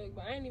 what the fuck?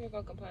 But I ain't even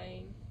gonna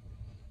complain.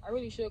 I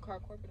really should call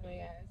corporate on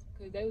their ass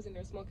because they was in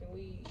there smoking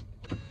weed.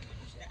 Should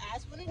I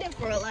ask one of them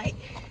for a light?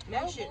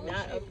 That shit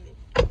not open.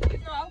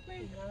 It's not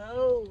open?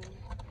 No.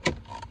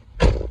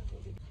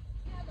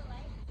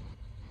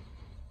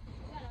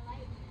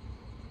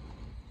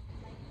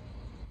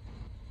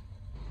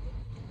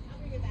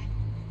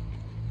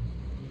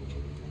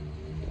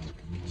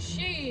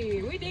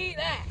 Shit, we need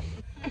that.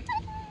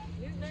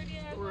 This dirty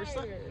ass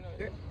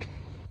lighter.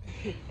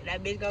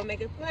 That bitch gonna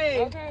make us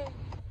play. Okay.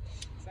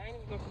 So I ain't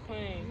even gonna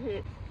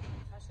complain.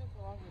 I should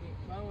pull off with it,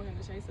 but I don't want him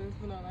to chase us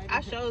for no lighter.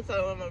 I showed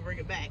so I'm gonna bring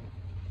it back.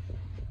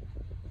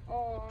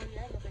 Oh,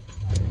 yeah, I'm gonna take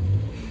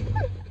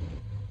it.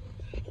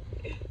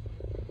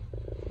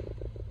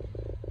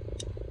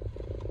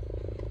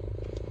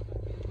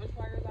 Which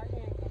fires I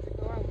can to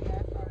go out with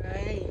that.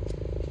 Alright.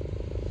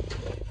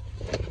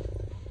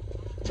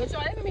 But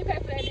y'all, they made me pay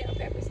for that damn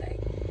pepper steak.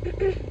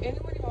 And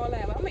it wasn't even all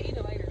that, but I'm gonna eat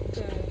it later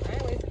because I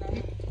ain't wasting no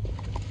money.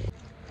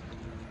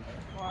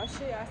 Oh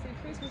shit, I see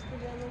Christmas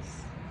pajamas.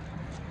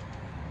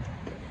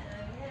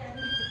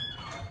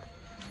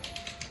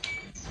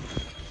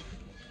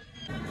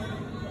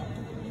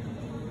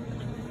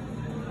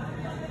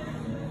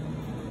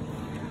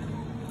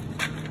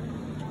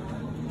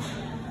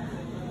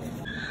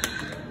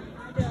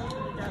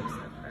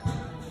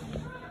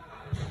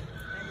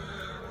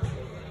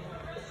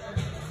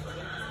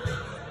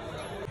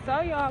 So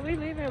y'all, we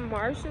live in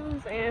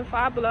Marshalls and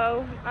Five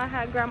Below. I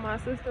had grabbed my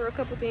sister a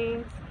couple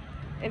things,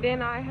 and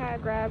then I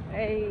had grabbed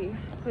a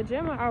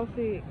pajama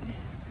outfit.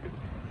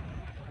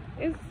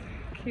 It's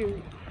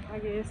cute, I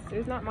guess.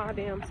 It's not my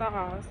damn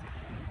size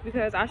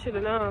because I should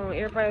have known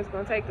everybody's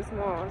gonna take the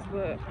smalls,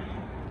 but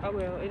oh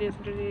well, it is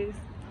what it is.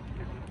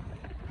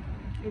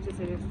 It just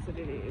is what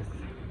it is.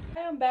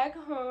 I am back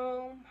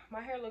home.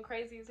 My hair look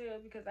crazy as hell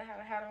because I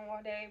haven't had on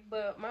all day,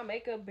 but my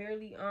makeup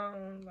barely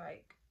on.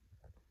 Like,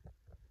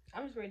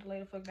 I'm just ready to lay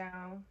the fuck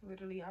down.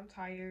 Literally, I'm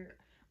tired.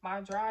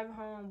 My drive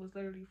home was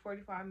literally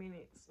 45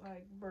 minutes.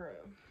 Like,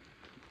 bruh.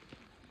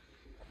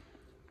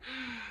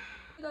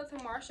 I go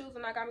to Marshalls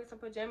and I got me some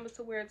pajamas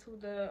to wear to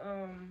the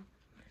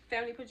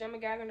family pajama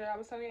gathering that I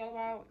was telling y'all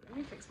about. Let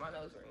me fix my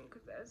nose ring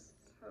because that's...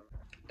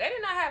 They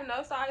did not have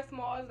no size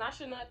smalls, and I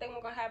should not think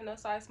we're gonna have no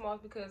size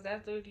smalls because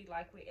that's literally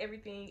like with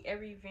everything,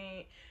 every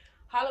event,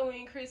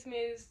 Halloween,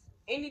 Christmas,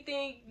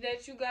 anything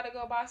that you gotta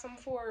go buy some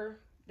for,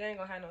 they ain't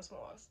gonna have no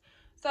smalls.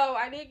 So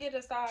I did get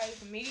a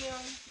size medium.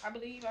 I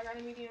believe I got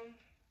a medium.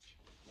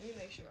 Let me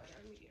make sure I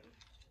got a medium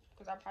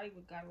because I probably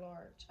would got a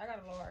large. I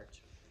got a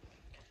large.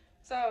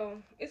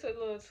 So it's a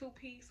little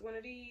two-piece one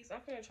of these.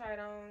 I'm gonna try it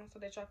on so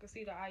that y'all can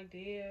see the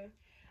idea.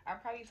 I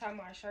probably tie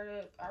my shirt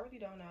up. I really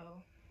don't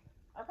know.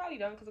 I probably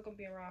don't because it's gonna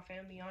be around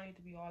family. I don't need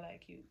to be all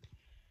that cute,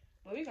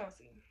 but we gonna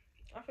see.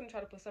 I'm gonna try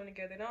to put something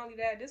together. Not only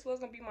that, this was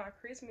gonna be my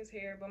Christmas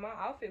hair, but my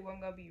outfit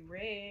wasn't gonna be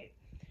red.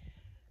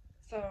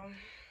 So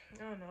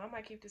I don't know. I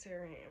might keep this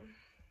hair in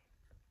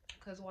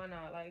because why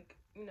not? Like,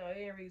 you know, it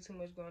ain't really too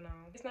much going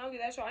on. It's not only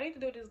that, y'all, I need to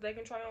do this leg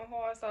and try on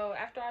haul. So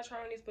after I try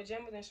on these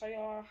pajamas and show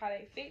y'all how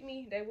they fit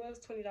me, they was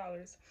 $20.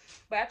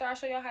 But after I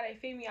show y'all how they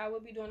fit me, I will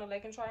be doing a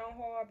leg and try on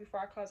haul before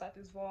I close out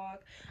this vlog.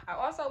 I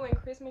also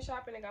went Christmas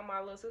shopping and got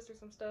my little sister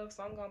some stuff,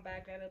 so I'm gonna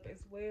back that up as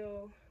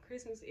well.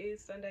 Christmas is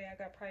Sunday. I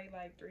got probably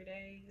like 3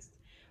 days.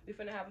 We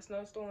finna have a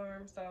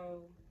snowstorm,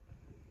 so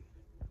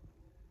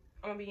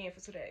I'm gonna be in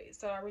for 2 days.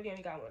 So I really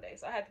only got 1 day,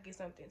 so I had to get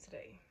something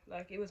today.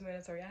 Like, it was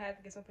mandatory. I had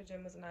to get some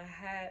pajamas, and I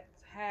had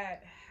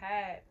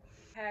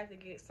to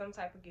get some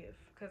type of gift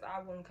because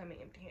I wouldn't come in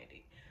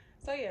empty-handed.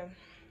 So yeah,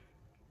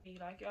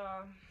 like,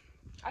 y'all,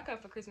 I come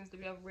for Christmas to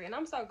be over with, and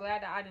I'm so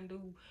glad that I didn't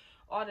do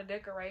all the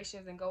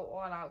decorations and go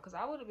all out, because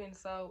I would have been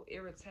so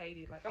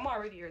irritated. Like, I'm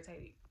already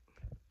irritated.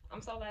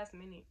 I'm so last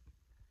minute.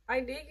 I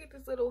did get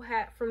this little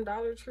hat from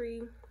Dollar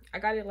Tree. I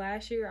got it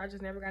last year. I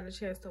just never got a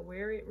chance to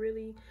wear it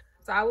really.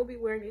 So I will be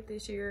wearing it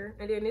this year.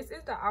 And then this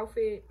is the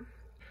outfit.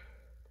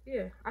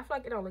 Yeah, I feel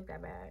like it don't look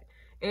that bad.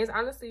 And it's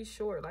honestly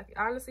short. Like,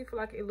 I honestly feel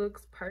like it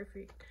looks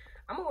perfect.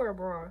 I'm gonna wear a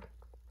bra.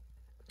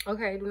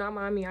 Okay, do not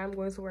mind me. I'm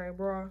going to wear a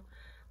bra.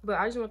 But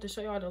I just want to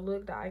show y'all the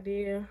look, the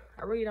idea.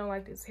 I really don't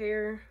like this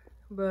hair,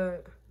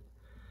 but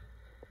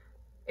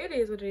it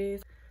is what it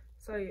is.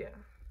 So yeah,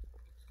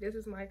 this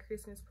is my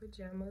Christmas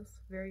pajamas.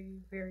 Very,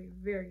 very,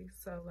 very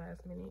so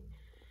last minute.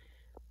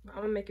 But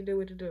I'm gonna make it do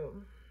what it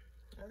do.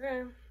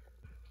 Okay?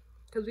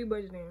 Because we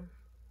budgeting.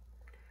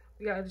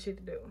 We got other shit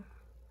to do.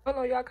 Oh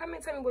no, y'all, come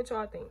and tell me what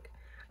y'all think.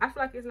 I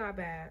feel like it's not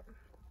bad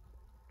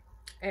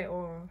at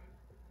all.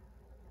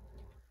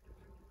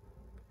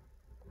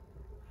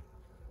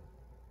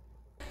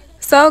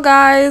 So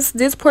guys,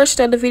 this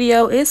portion of the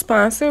video is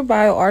sponsored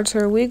by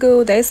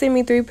Alterwegal. They sent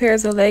me 3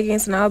 pairs of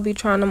leggings, and I'll be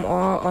trying them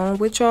all on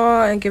with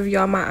y'all and give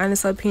y'all my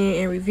honest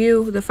opinion and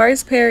review. The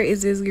first pair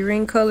is this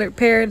green colored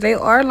pair. They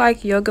are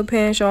like yoga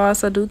pants, y'all,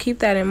 so do keep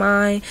that in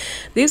mind.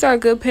 These are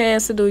good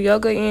pants to do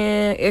yoga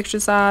in,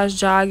 exercise,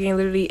 jogging,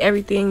 literally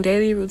everything,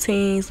 daily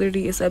routines.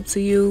 Literally, it's up to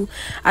you.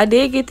 I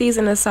did get these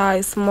in a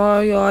size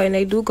small, y'all, and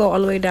they do go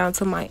all the way down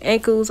to my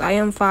ankles. I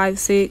am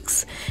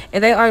 5'6",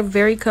 and they are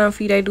very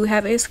comfy. They do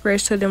have a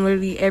stretch to them,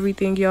 literally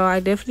everything, y'all. I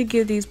definitely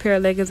give these pair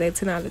of leggings a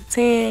 10 out of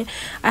 10.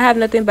 I have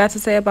nothing bad to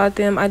say about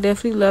them. I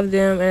definitely love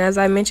them. And as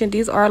I mentioned,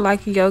 these are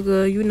like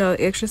yoga, you know,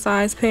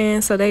 exercise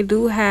pants, so they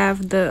do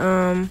have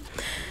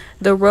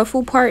the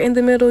ruffle part in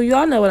the middle.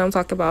 Y'all know what I'm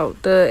talking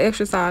about, the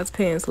exercise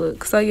pants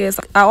look. So yes,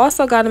 I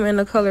also got them in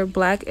the color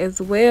black as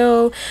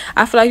well.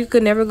 I feel like you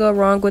could never go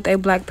wrong with a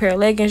black pair of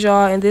leggings,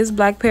 y'all. And this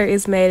black pair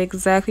is made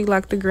exactly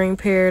like the green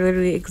pair,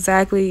 literally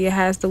exactly. It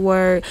has the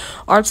word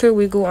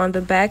Alterwegal on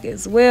the back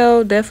as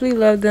well. Definitely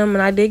love them,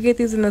 and I did get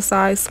these in a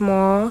size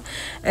small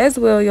as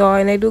well, y'all,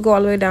 and they do go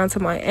all the way down to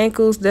my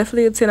ankles.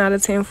 Definitely a 10 out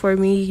of 10 for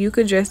me. You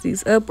could dress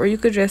these up or you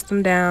could dress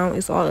them down.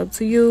 It's all up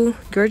to you,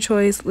 your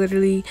choice,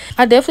 literally.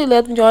 I definitely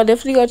love them, y'all.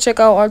 Definitely go check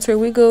out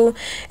Alterwegal.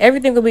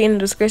 Everything will be in the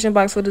description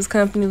box for this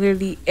company,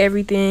 literally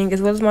everything,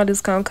 as well as my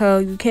discount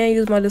code. You can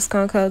use my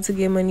discount code to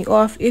get money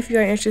off if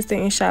you're interested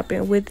in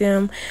shopping with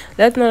them.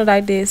 Let them know that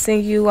I did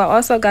send you. I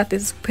also got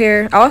this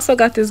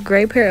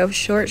gray pair of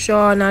shorts,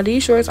 y'all. Now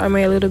these shorts are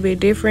made a little bit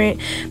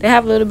different. They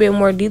have a little bit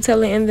more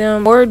detailing in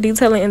them, more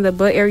detailing in the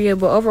butt area,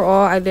 but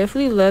overall I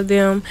definitely love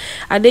them.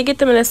 I did get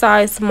them in a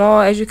size small.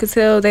 As you can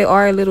tell, they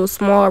are a little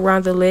small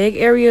around the leg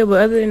area,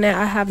 but other than that,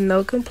 I have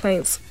no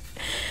complaints.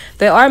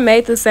 They are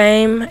made the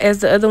same as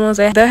the other ones.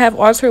 They have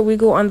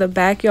Alterwegal on the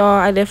back, y'all.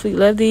 I definitely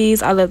love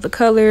these. I love the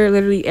color,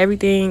 literally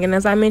everything. And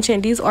as I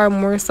mentioned, these are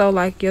more so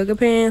like yoga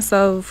pants.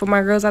 So for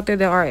my girls out there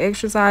that are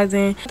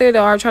exercising, that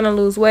are trying to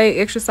lose weight,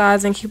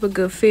 exercising, keep a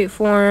good fit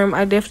form,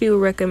 I definitely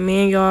would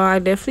recommend, y'all. I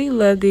definitely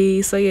love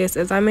these. So yes,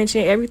 as I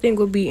mentioned, everything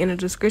will be in the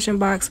description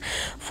box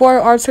for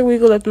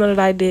Alterwegal. Let them know that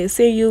I did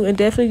see you, and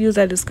definitely use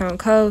that discount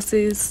code,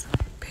 sis.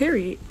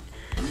 Period.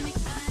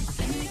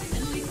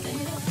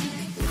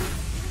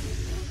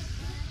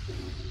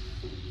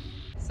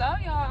 So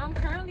y'all, I'm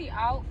currently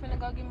out finna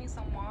go get me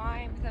some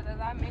wine, because as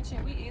I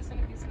mentioned, we is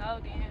gonna be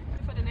snowed in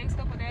for the next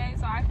couple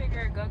days, so I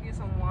figured go get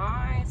some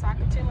wine so I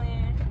can chill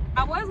in.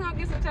 I was gonna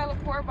get some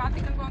teleport, but I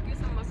think I'm gonna get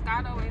some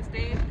Moscato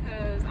instead,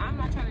 because I'm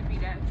not trying to be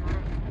that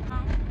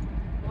drunk.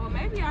 Well,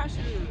 maybe I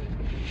should.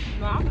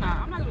 No,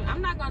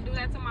 I'm not gonna do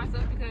that to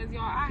myself, because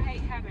y'all, I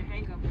hate having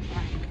hangovers.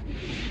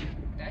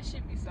 Like, that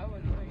shit be so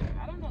annoying.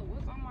 I don't know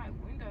what's on my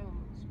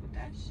windows, but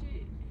that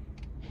shit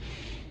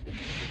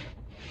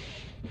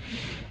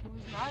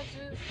was not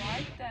just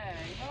like that.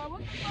 Y'all,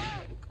 what the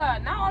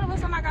fuck? Now all of a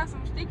sudden I got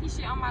some sticky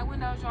shit on my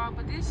windows, y'all,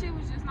 but this shit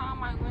was just not on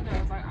my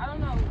windows. Like, I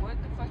don't know what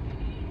the fuck it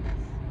is.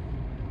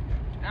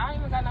 And I don't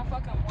even got no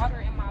fucking water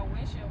in my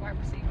windshield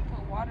wipers to even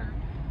put water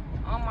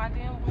on my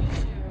damn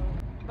windshield.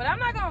 But I'm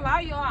not gonna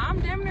lie, y'all, I'm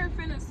damn near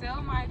finna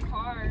sell my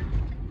car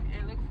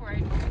and look for a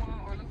new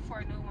one, or look for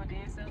a new one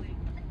then sell it.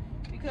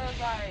 Because,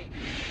 like,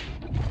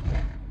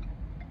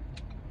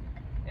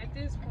 at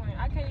this point,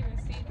 I can't even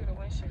see through the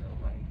windshield.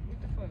 Like,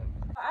 what the fuck?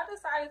 I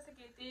decided to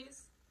get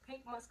this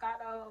pink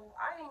Moscato.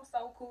 I am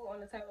so cool on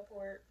the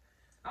teleport.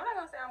 I'm not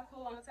gonna say I'm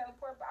cool on the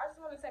teleport, but I just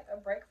want to take a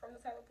break from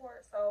the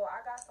teleport. So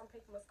I got some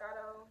pink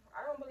Moscato.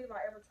 I don't believe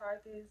I ever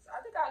tried this.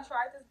 I think I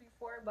tried this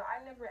before, but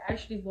I never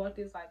actually bought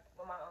this like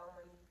with my own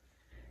money,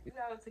 you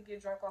know, to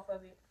get drunk off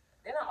of it.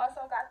 Then I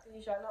also got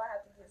these. Y'all know I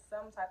had to get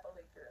some type of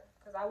liquor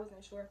because I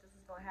wasn't sure if this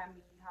was gonna have me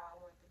how I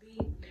want it to be.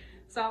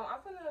 So I'm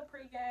finna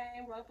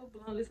pregame, roll up a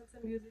blunt, listen to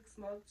music,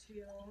 smoke,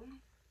 chill.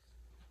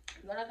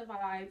 None of the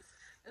vibes.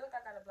 It look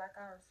like I got a black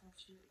eye or some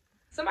shit.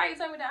 Somebody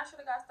told me that I should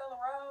have got Stella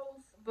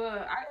Rose,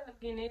 but I ended up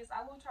getting this.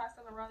 I will try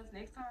Stella Rose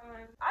next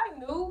time. I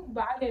knew,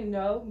 but I didn't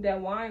know that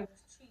wine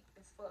was cheap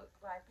as fuck.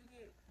 Like, you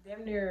get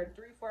damn near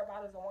 3-4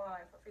 bottles of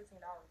wine for $15.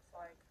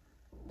 Like,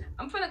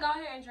 I'm finna go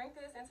ahead and drink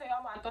this and tell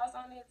y'all my thoughts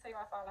on it. Tell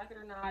y'all if I like it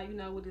or not. You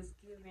know what it's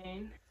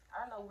giving.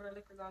 I don't know where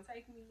the liquor's gonna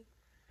take me,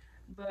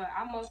 but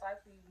I most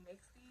likely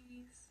mix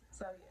these.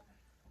 So yeah.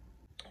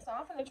 So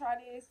I'm finna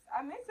try this.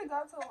 I meant to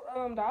go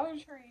to Dollar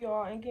Tree,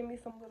 y'all, and get me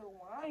some little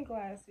wine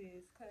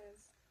glasses,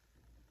 cause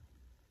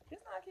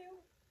it's not cute.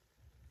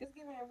 It's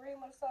giving really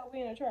much so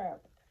we in a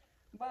trap.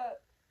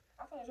 But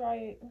I'm finna try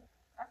it.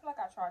 I feel like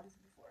I tried this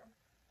before.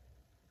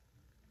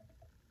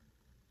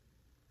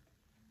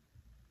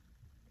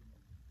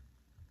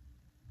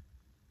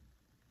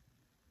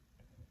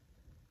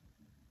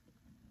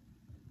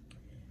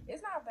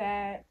 It's not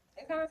bad.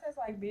 It kind of tastes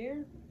like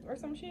beer or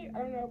some shit. I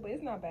don't know, but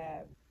it's not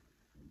bad.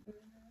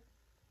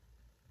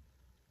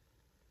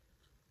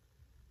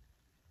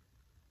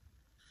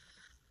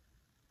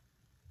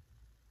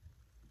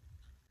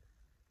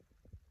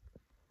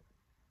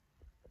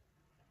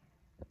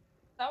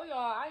 So y'all,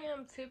 I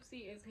am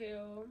tipsy as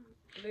hell.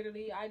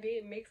 Literally, I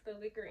did mix the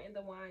liquor and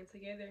the wine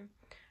together.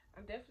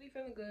 I'm definitely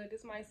feeling good. This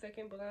is my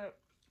second blunt.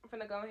 I'm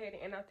finna go ahead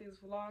and end out this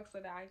vlog so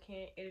that I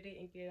can edit it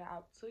and get it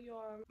out to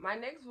y'all. My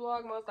next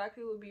vlog most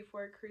likely will be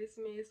for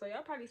Christmas. So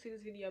y'all probably see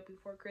this video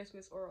before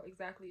Christmas or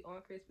exactly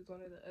on Christmas, one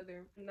or the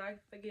other. Do not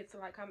forget to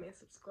like, comment, and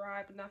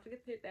subscribe. Do not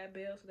forget to hit that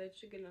bell so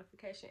that you get a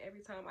notification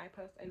every time I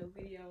post a new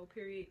video,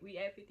 period. We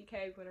at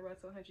 50K. We're gonna run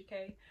to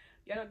 100K.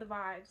 Y'all know the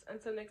vibes.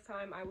 Until next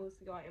time, I will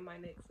see y'all in my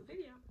next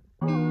video.